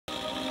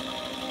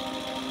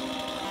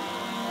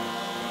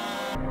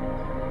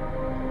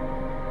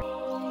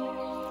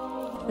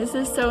This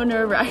is so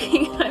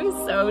nerve-wracking. I'm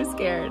so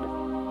scared.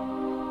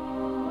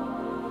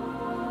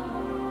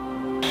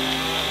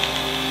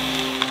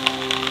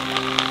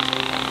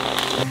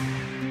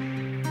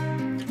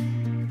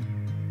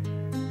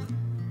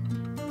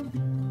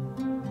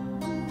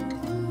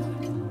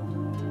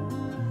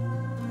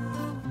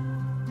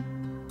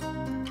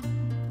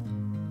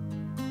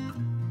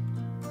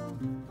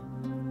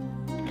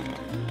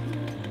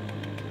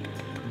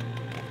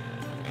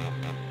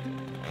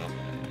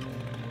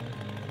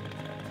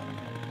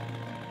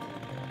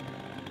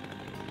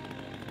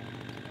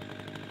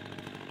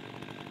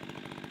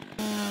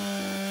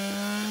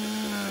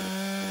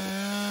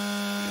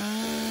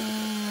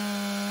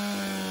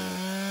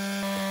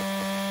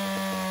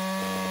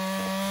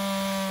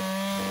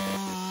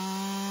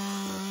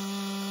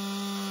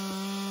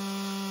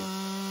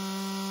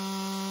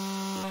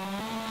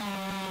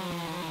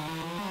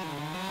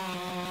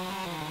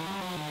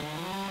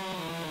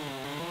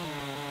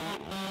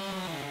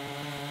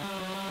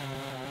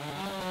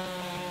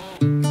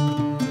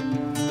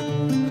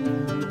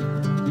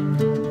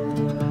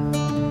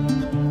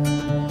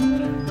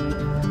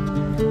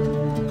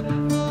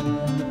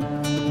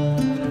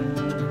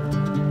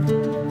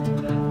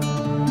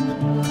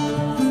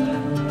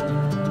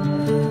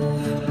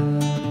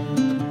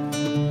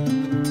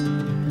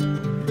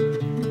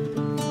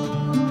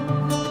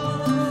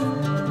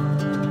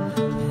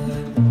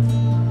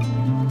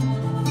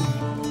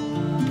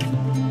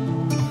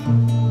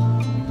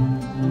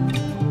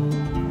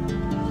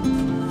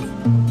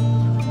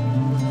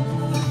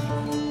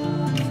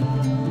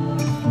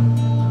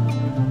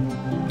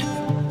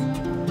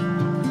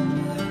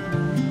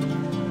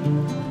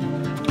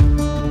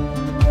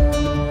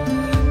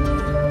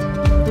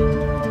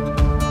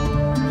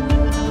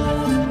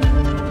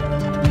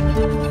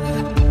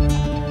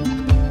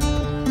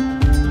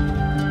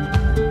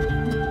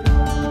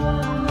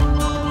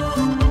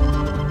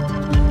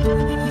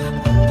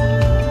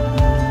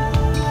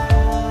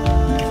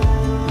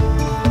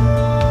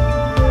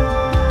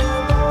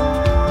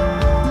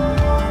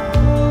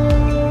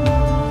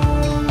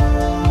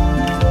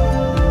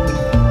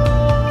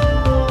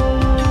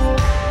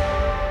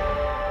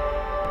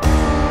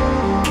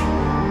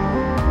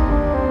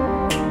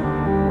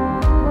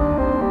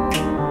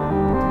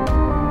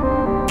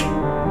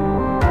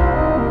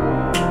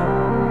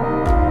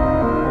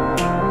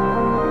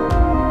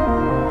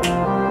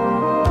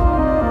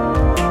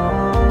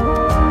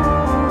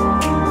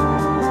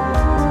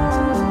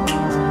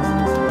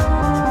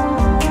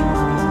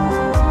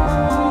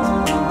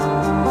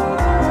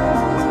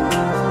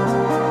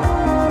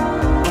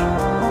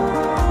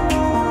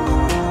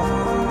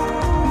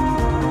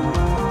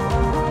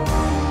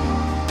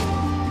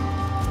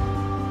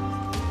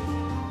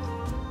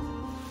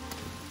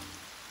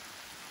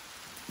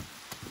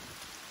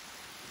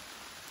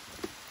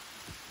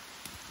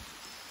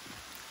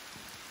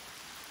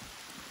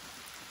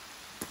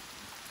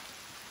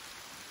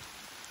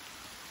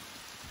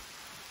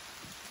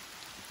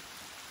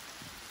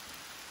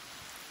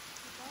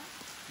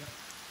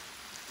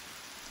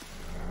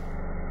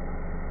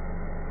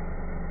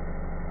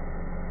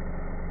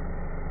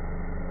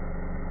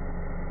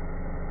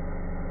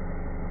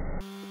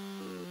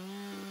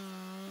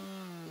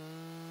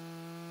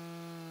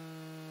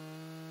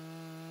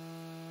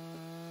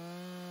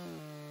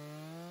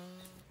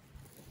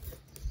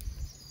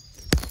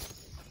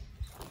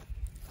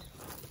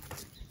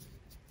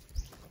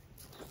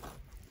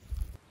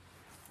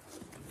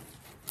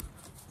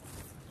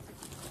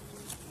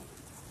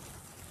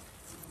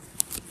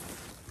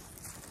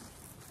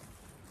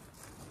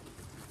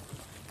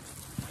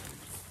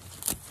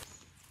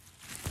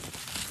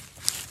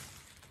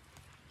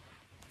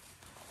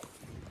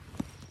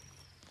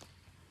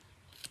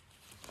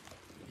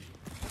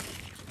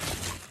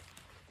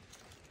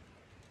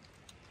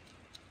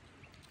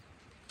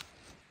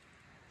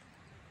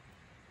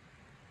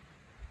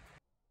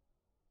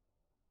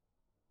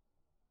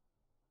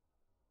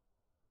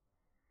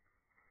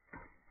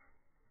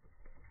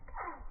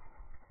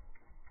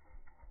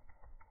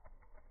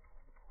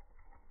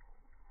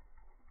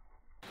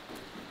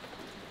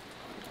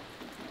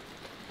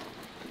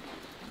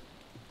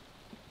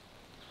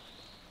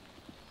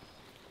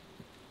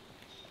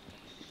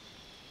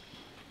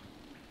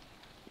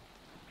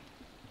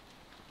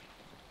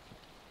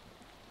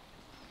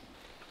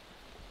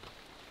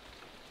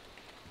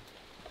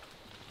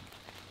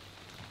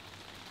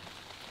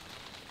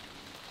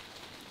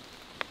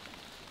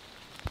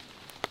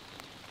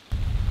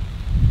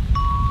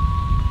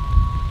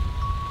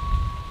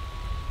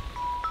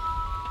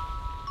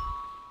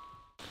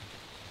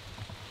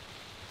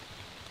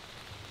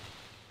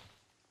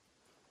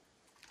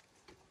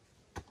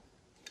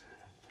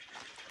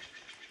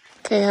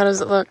 Okay, how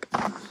does it look?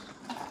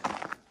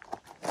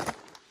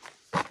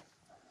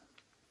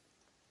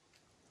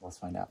 Let's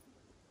find out.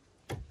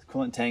 The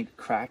coolant tank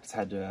cracked,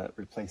 had to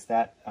replace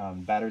that.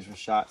 Batteries were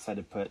shot, so I had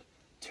to put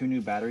 2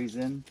 new batteries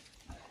in.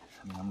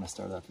 I'm gonna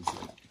start up and see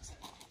what happens.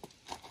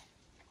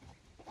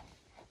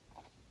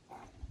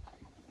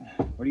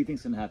 What do you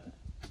think's gonna happen?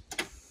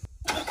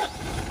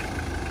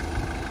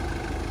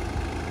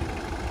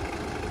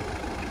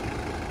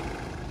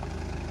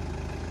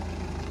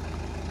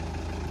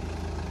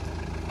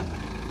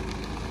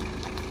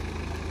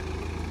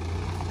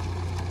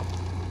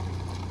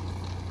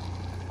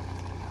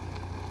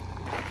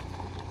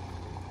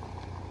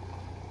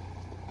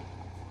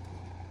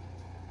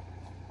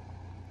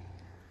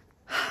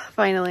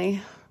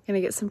 finally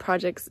gonna get some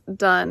projects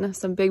done,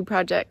 some big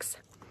projects.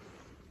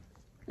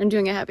 I'm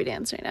doing a happy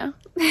dance right now.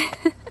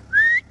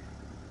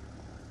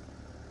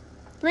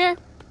 Come here.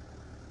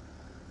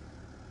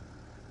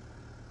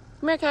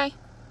 Come here, Kai.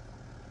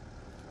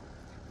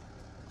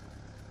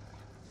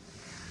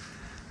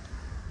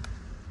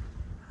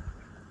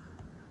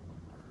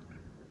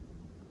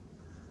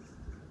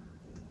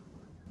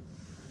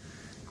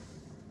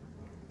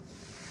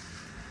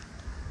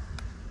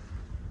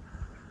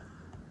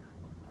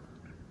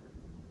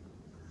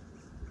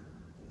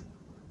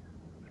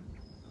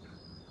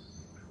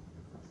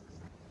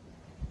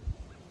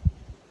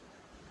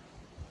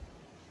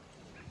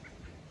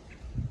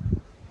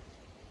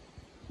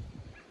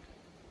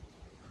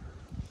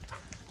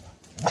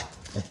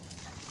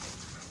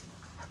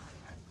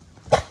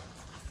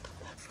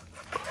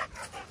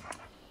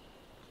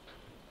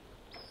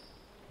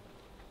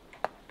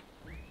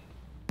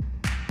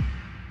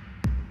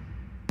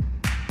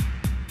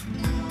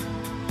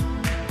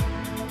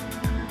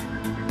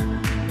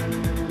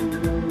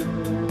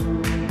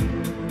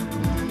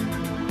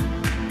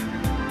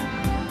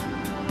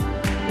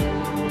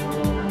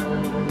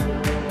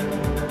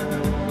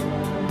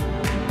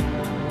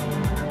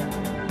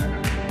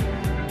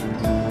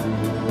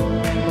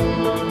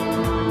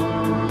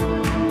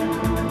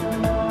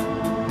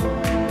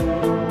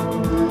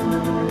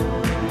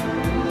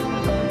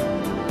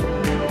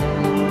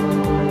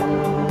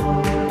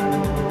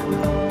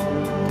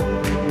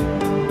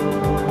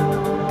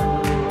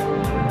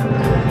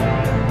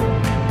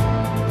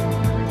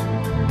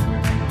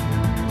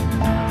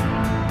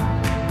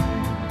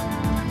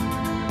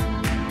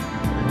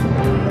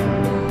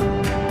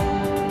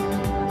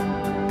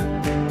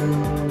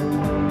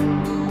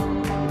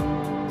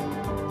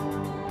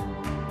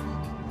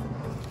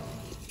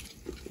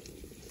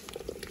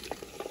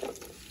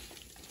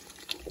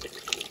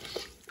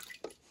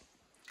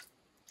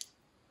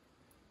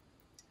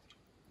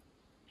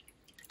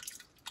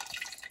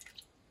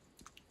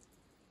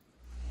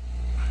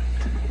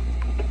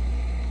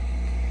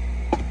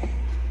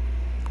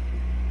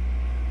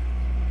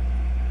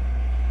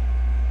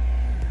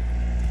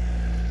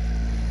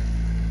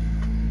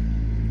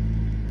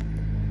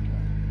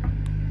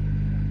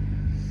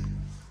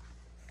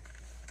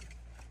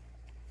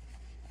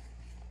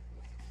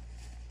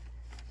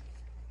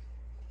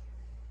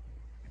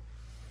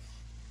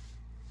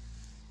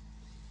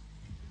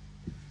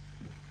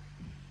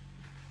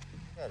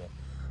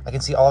 I can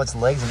see all its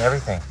legs and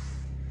everything.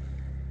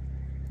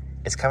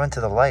 It's coming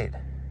to the light.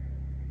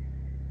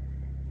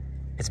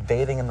 It's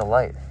bathing in the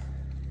light.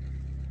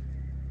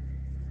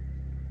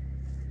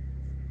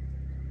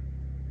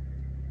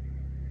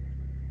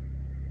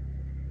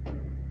 Good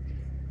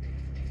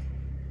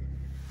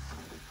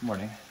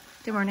morning.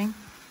 Good morning.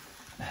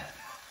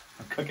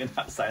 I'm cooking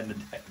outside in the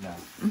deck now.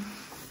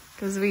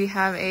 Because we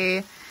have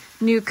a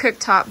new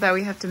cooktop that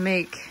we have to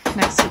make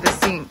next to the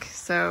sink,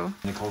 so.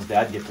 Nicole's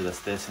dad gifted us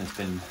this, and it's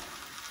been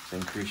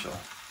crucial.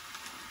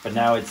 But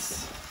now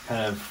it's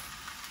kind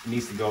of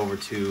needs to go over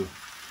to,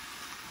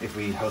 if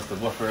we host a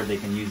woofer, they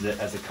can use it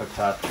as a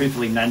cooktop.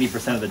 Truthfully,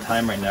 90% of the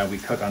time right now we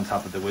cook on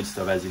top of the wood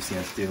stove, as you've seen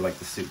us do, like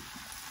the soup.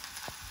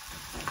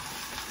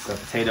 So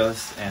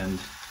potatoes and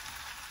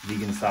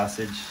vegan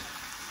sausage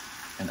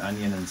and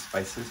onion and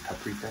spices,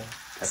 paprika.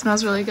 It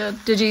smells really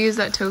good. Did you use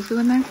that tofu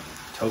in there?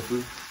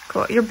 Tofu.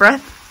 Cool. Your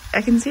breath,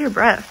 I can see your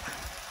breath.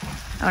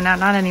 Oh, no,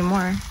 not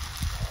anymore.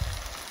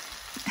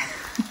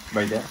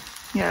 Right there?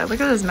 Yeah,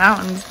 look at those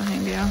mountains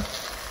behind you.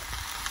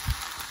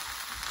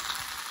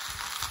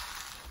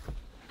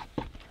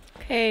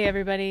 Hey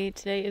everybody,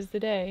 today is the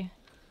day.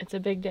 It's a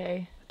big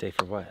day. Day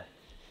for what?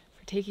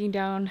 For taking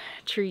down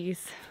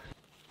trees.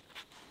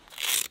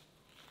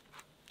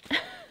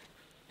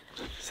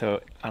 So,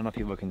 I don't know if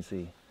people can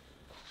see.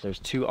 There's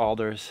 2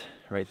 alders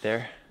right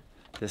there,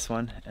 this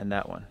one and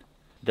that one.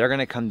 They're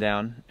gonna come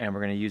down and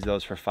we're gonna use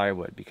those for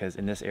firewood, because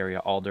in this area,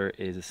 alder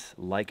is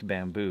like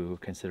bamboo,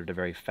 considered a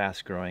very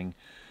fast-growing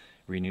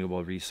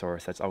renewable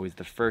resource. That's always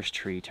the first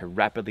tree to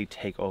rapidly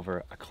take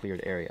over a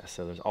cleared area.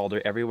 So there's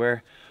alder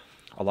everywhere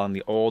along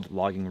the old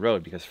logging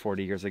road, because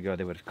 40 years ago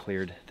they would have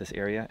cleared this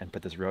area and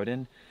put this road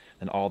in,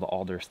 and all the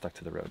alder stuck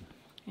to the road.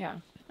 Yeah,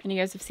 and you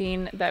guys have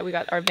seen that we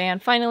got our van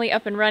finally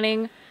up and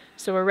running,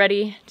 so we're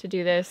ready to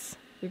do this.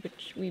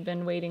 We've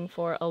been waiting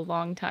for a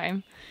long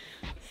time.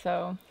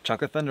 So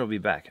Chocolate Thunder will be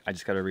back. I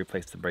just got to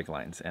replace the brake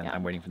lines, and yeah.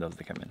 I'm waiting for those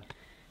to come in.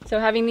 So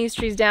having these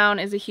trees down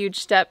is a huge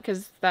step,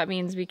 because that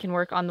means we can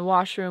work on the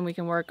washroom, we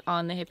can work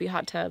on the hippie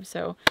hot tub.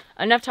 So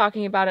enough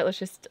talking about it.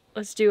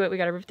 Let's do it. We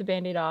got to rip the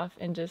Band-Aid off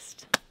and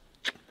just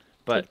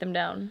take them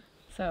down.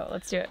 So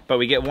let's do it. But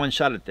we get one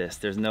shot at this.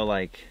 There's no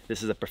like,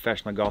 this is a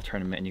professional golf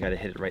tournament and you got to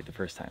hit it right the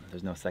first time.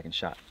 There's no second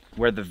shot.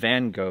 Where the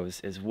van goes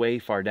is way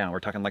far down. We're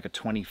talking like a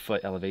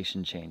 20-foot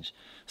elevation change.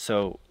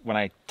 So when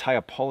I tie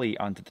a pulley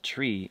onto the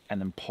tree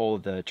and then pull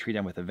the tree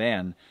down with the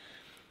van,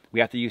 we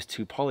have to use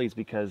 2 pulleys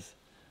because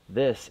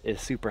this is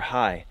super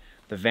high,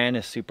 the van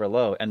is super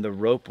low, and the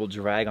rope will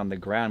drag on the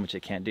ground, which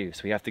it can't do.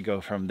 So we have to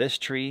go from this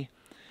tree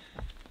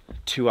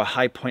to a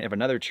high point of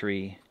another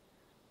tree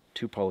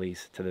 2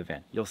 pulleys to the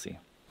van. You'll see.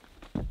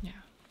 Yeah,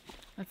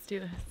 let's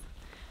do this.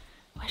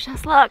 Wish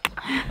us luck.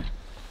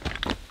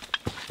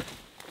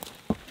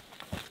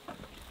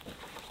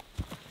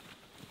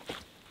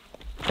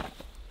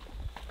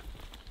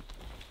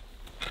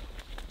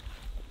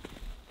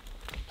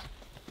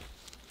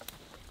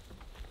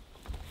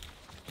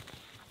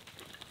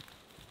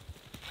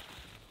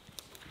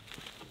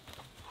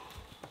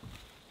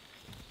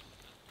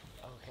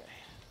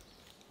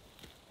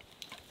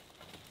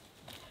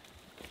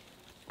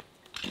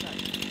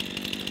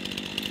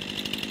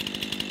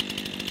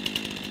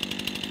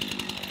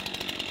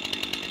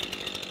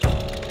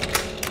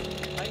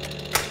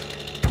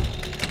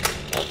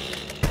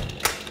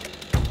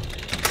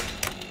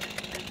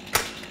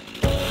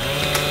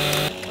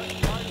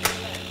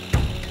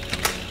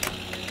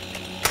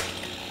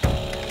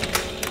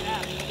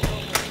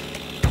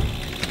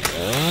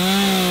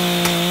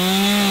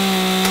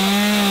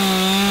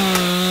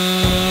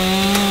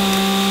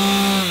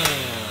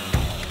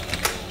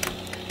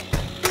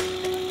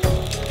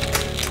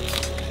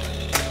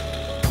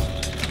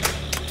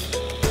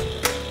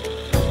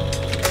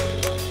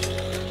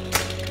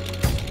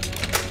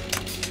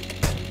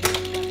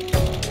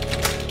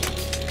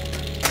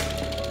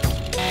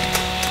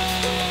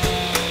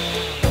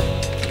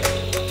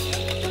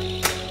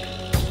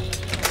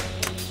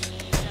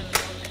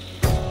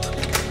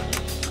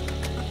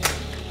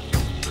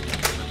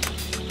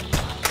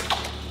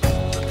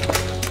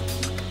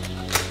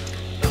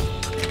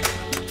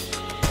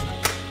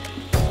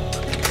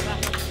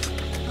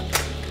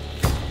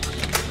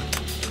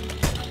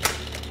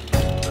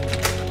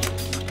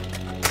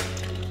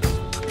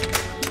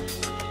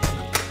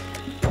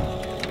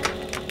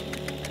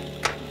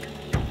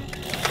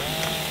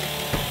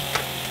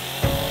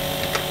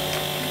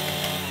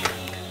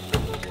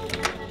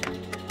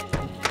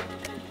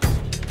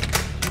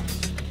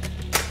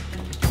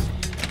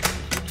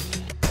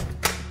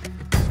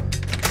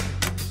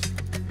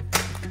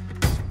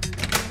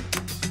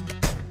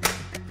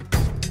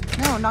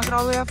 No, knock it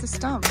all the way off the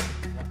stump.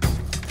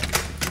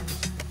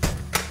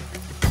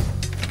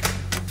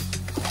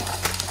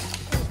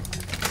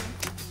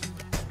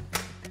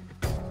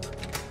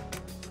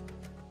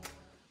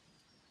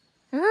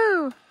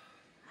 Ooh,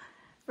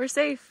 we're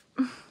safe.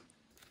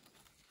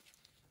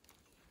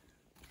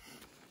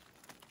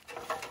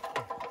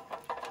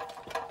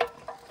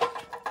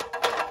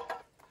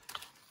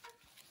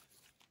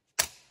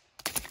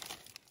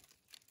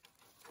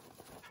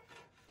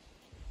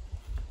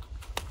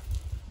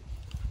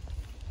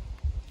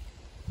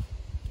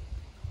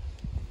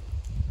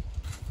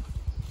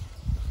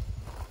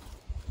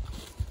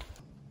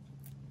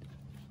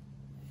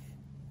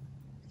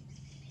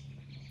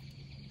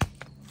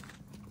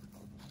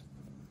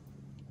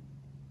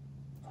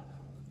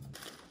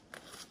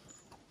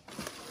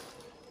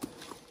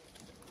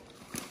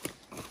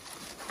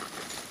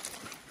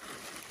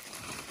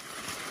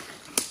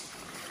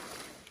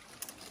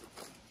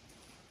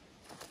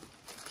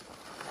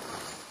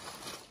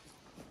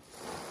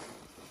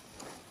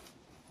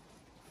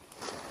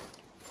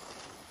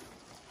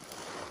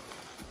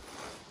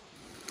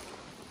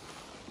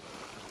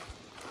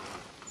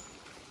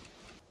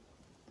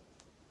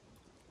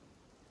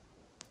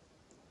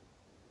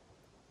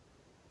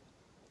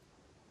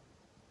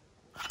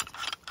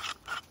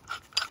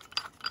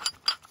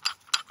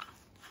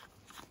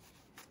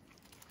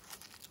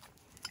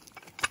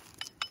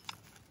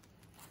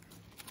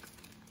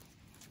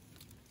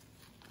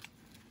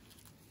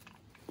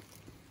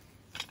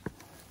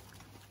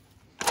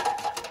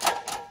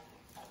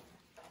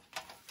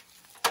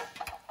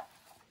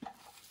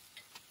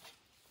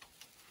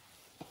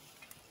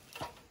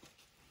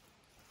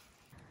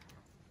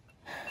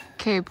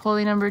 Okay,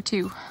 pulley number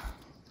 2.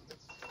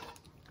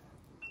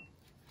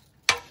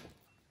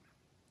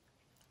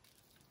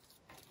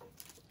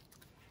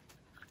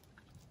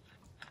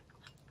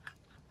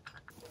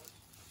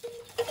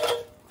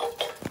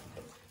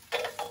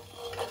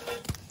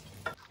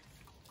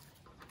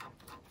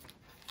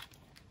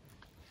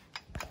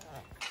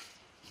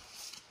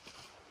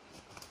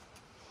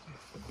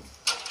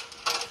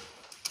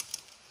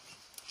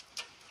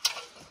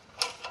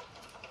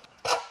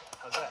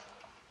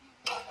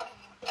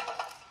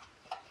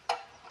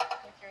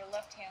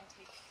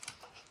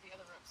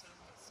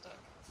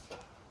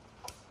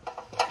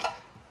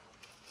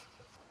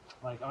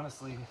 Like,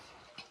 honestly, what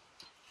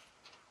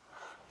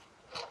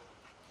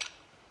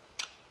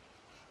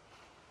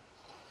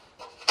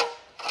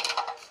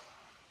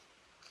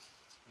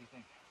do you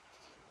think?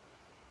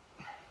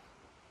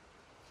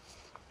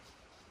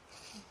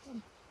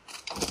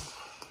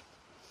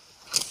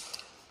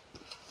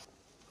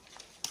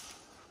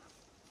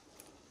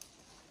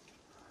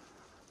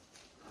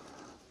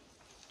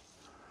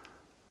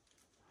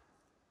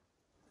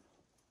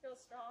 Feel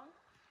strong?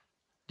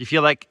 Do you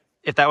feel like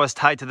if that was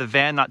tied to the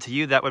van, not to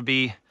you, that would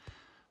be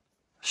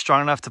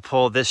strong enough to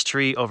pull this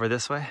tree over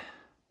this way?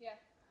 Yeah.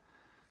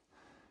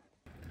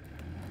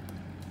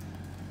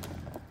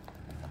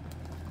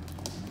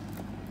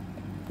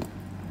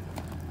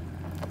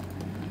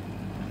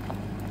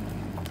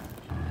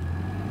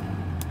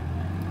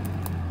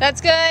 That's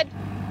good.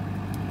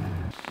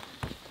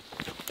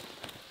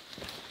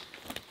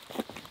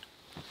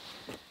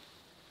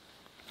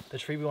 The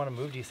tree we want to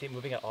move, do you see it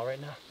moving at all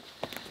right now?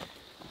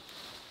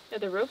 Yeah,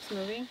 the rope's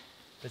moving.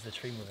 Is the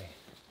tree moving?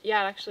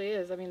 Yeah, it actually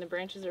is. I mean, the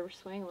branches are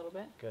swaying a little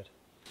bit. Good.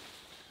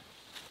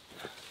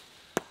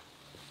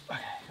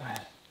 Okay, go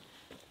ahead.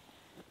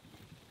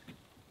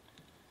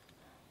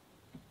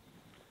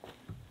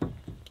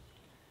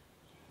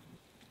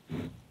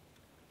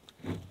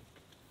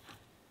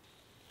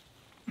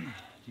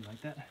 Do you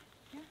like that?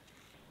 Yeah.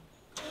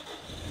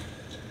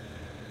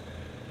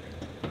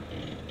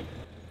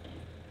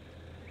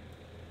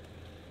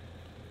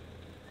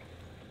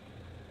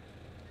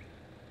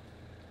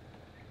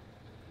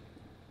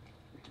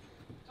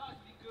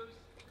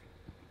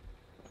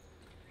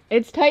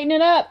 It's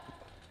tightening up.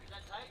 Is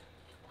that tight?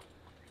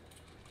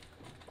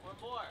 Or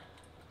more?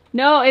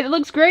 No, it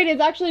looks great.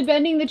 It's actually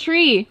bending the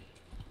tree.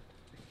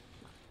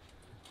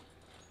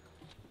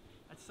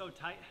 That's so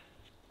tight.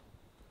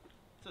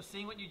 So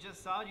seeing what you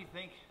just saw, do you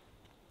think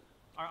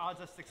our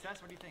odds of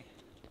success, what do you think?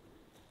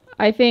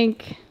 I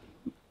think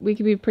we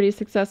could be pretty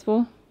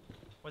successful.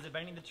 Was it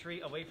bending the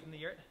tree away from the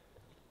yurt?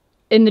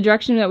 In the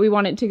direction that we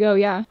want it to go,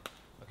 yeah.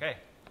 Okay.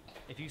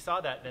 If you saw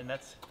that, then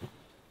that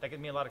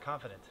gives me a lot of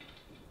confidence.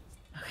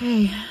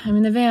 Okay, I'm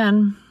in the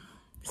van.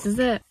 This is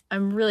it.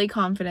 I'm really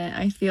confident.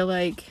 I feel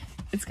like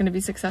it's going to be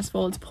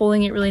successful. It's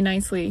pulling it really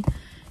nicely,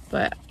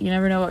 but you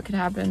never know what could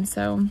happen,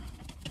 so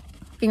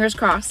fingers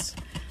crossed.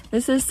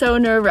 This is so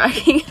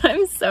nerve-wracking.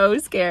 I'm so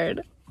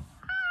scared.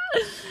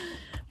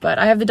 But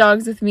I have the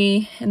dogs with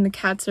me, and the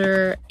cats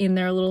are in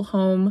their little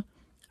home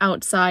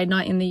outside,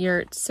 not in the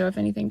yurt, so if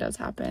anything does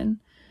happen.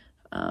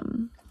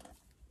 Are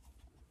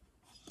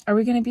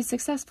we going to be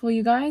successful,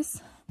 you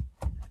guys?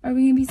 Are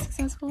we going to be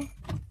successful?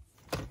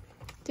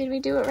 Did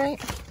we do it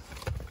right?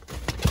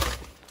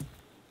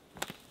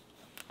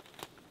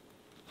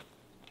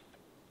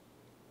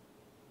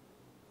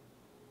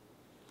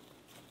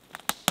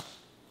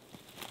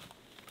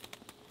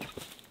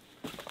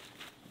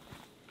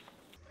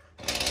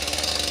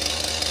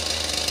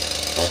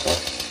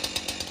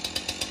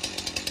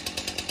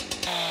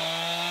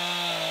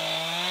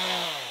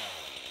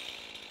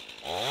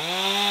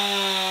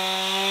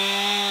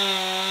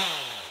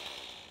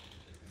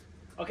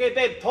 Okay,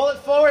 babe, pull it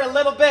forward a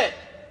little bit.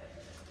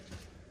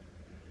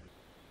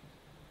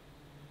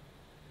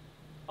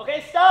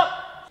 Okay,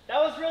 stop. That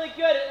was really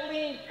good. It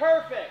leaned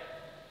perfect.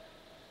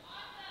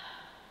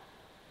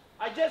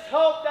 I just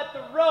hope that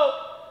the rope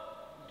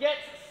gets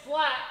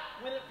slack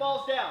when it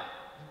falls down.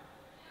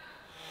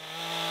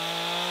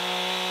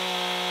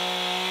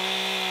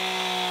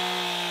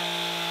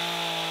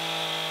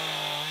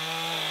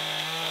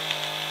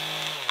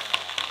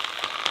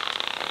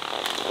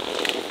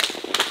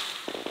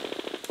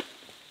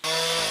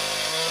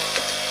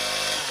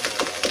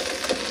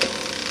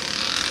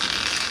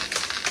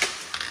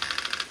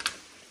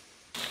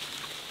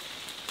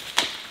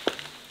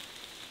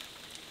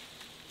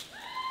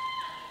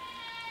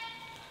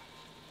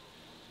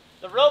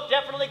 The rope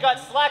definitely got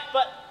slack,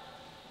 but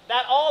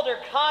that alder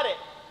caught it.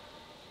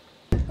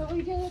 But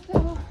we did it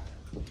though.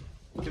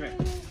 Come here.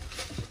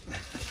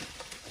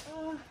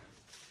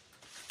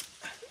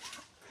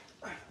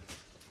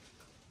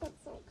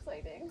 That's so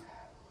exciting.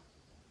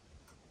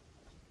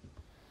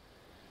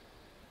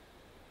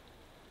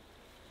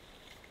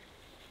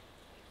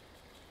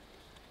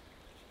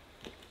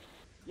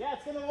 Yeah,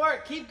 it's gonna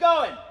work. Keep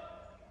going.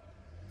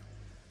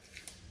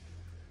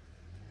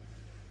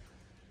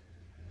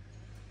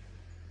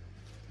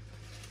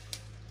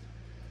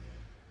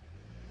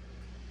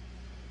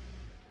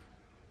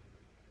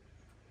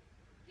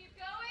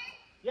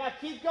 Yeah,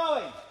 keep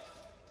going.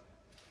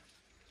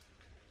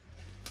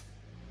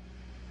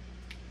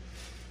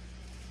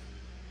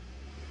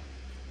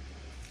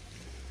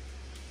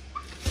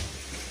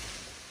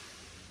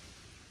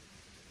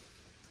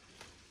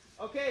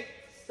 Okay,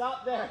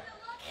 stop there.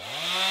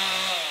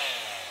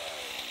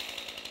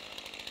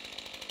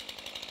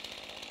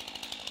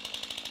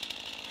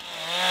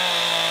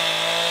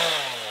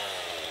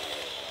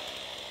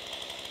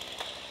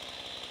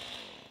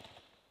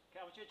 Okay,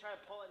 I want you to try to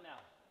pull it now.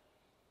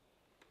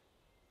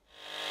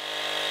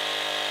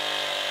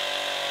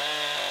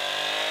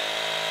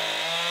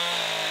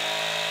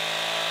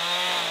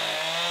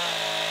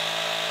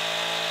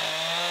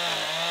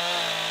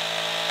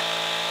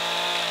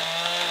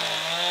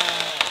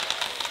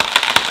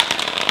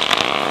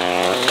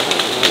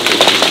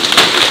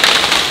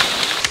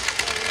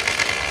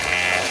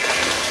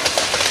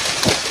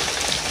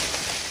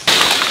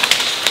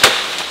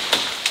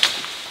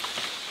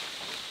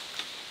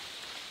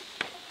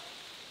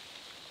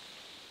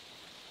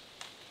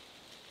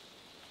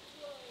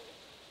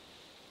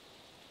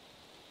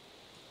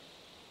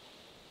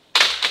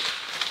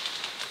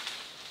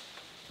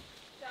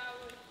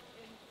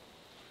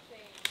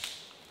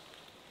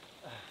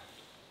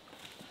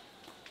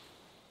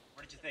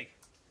 What did you think?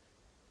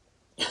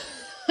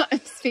 I'm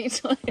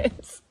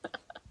speechless.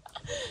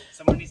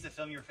 Someone needs to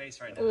film your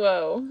face right now.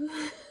 Whoa.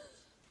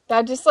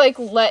 That just like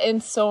let in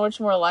so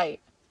much more light.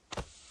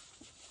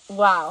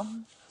 Wow.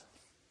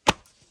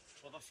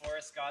 Will the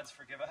forest gods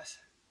forgive us?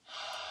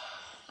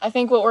 I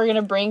think what we're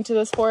gonna bring to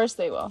this forest,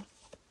 they will.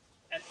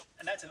 And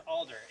that's an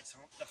alder. It's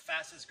the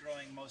fastest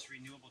growing, most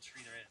renewable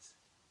tree there is.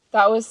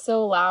 That was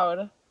so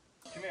loud.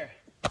 Come here.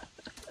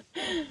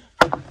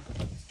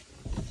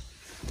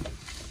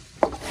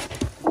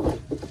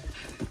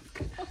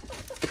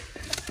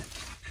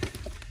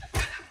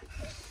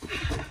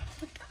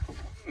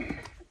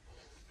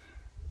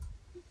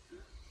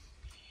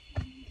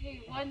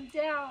 Okay, one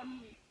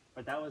down.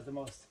 But that was the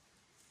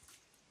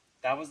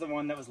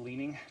one that was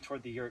leaning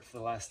toward the yurt for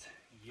the last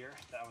year.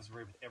 That was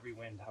worried with every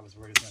wind. I was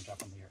worried it was going to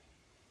drop on the yurt.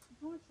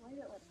 How much light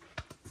it let in?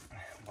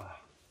 Wow.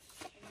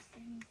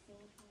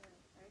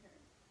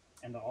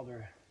 And the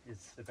alder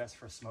is the best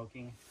for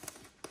smoking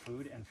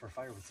food and for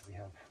firewood, so we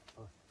have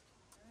both.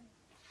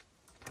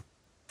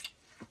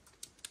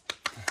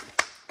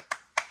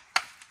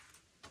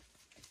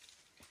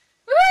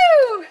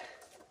 Woo!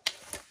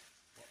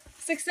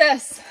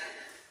 Success.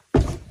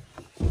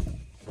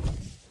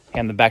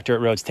 And the back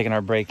dirt road's taking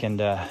our break,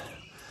 and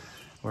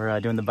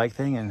we're doing the bike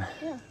thing, and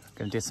Yeah.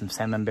 gonna do some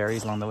salmon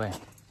berries along the way.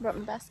 Brought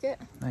my basket.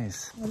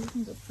 Nice. Oh, these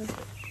ones are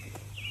perfect.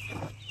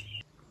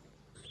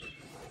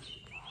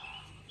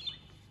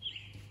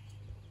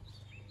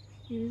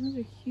 Dude, these ones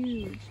are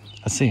huge.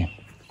 Let's see.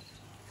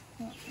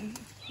 Oh, these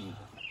are huge.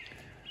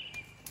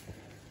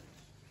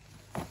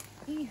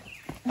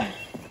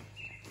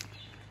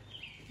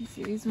 You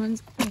see these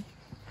ones?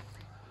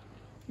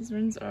 These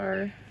ones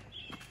are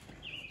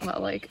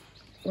what, like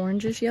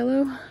orangish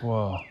yellow?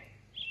 Whoa.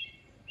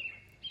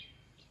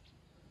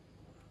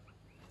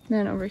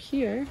 Then over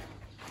here,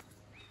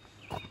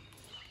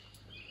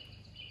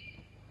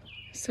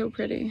 so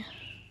pretty.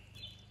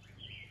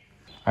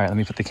 All right, let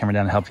me put the camera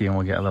down and help you, and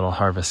we'll get a little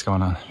harvest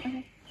going on.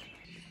 Okay.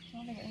 I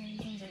don't think any of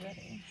these ones are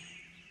ready.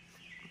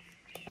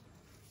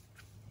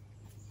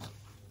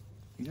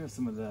 These are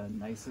some of the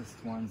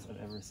nicest ones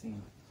I've ever seen.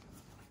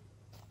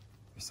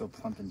 They're so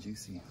plump and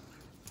juicy.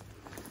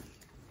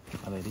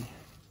 Hi, lady.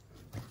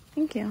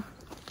 Thank you.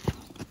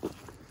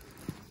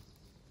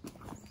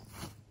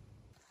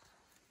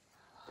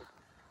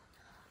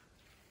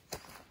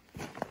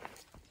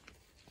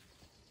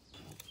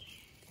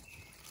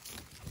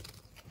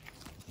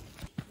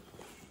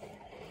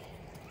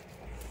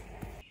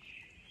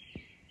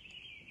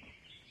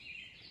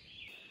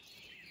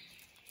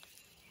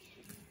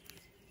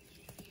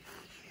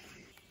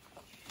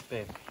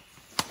 Babe.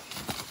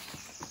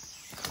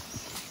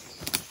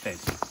 Babe.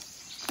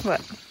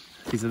 What?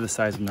 These are the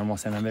size of normal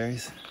salmon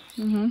berries.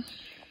 Mm-hmm.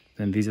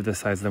 And these are the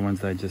size of the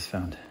ones that I just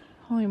found.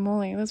 Holy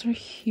moly, those are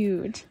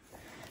huge.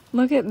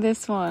 Look at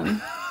this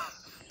one.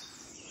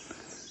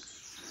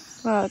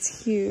 Wow,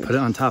 it's huge. Put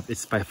it on top.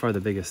 It's by far the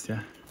biggest,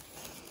 yeah?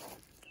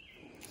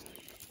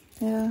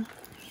 Yeah.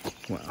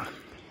 Wow.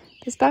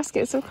 This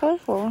basket is so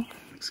colorful.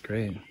 Looks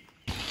great.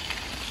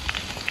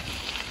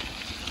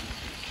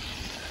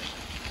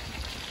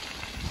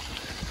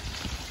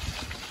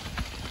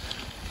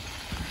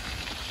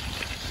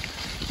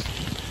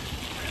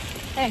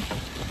 Hey.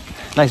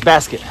 Nice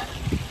basket.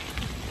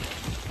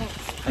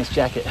 Thanks. Nice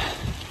jacket.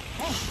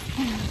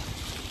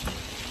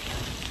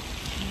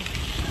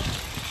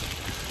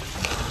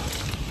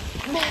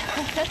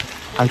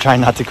 I'm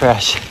trying not to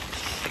crash.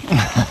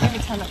 Maybe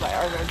ton up by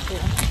our road too.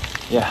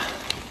 Yeah.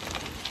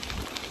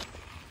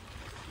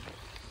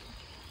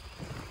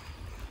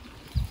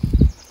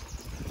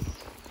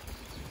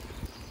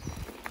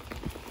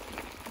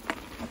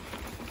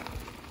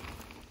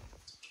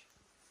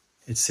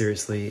 It's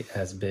seriously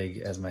as big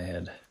as my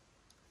head.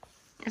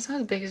 It's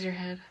not as big as your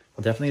head.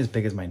 Well, definitely as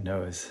big as my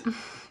nose.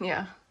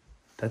 Yeah.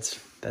 That's,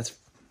 I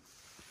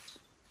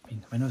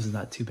mean, my nose is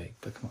not too big,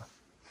 but come on.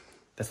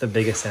 That's the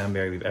biggest salmon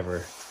berry we've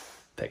ever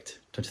picked,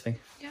 don't you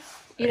think? Yeah.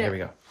 Right, here we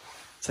go.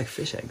 It's like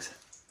fish eggs.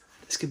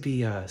 This could be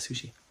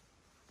sushi.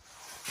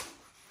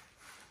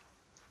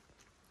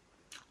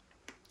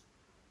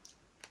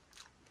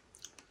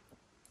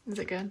 Is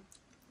it good?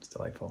 It's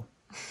delightful.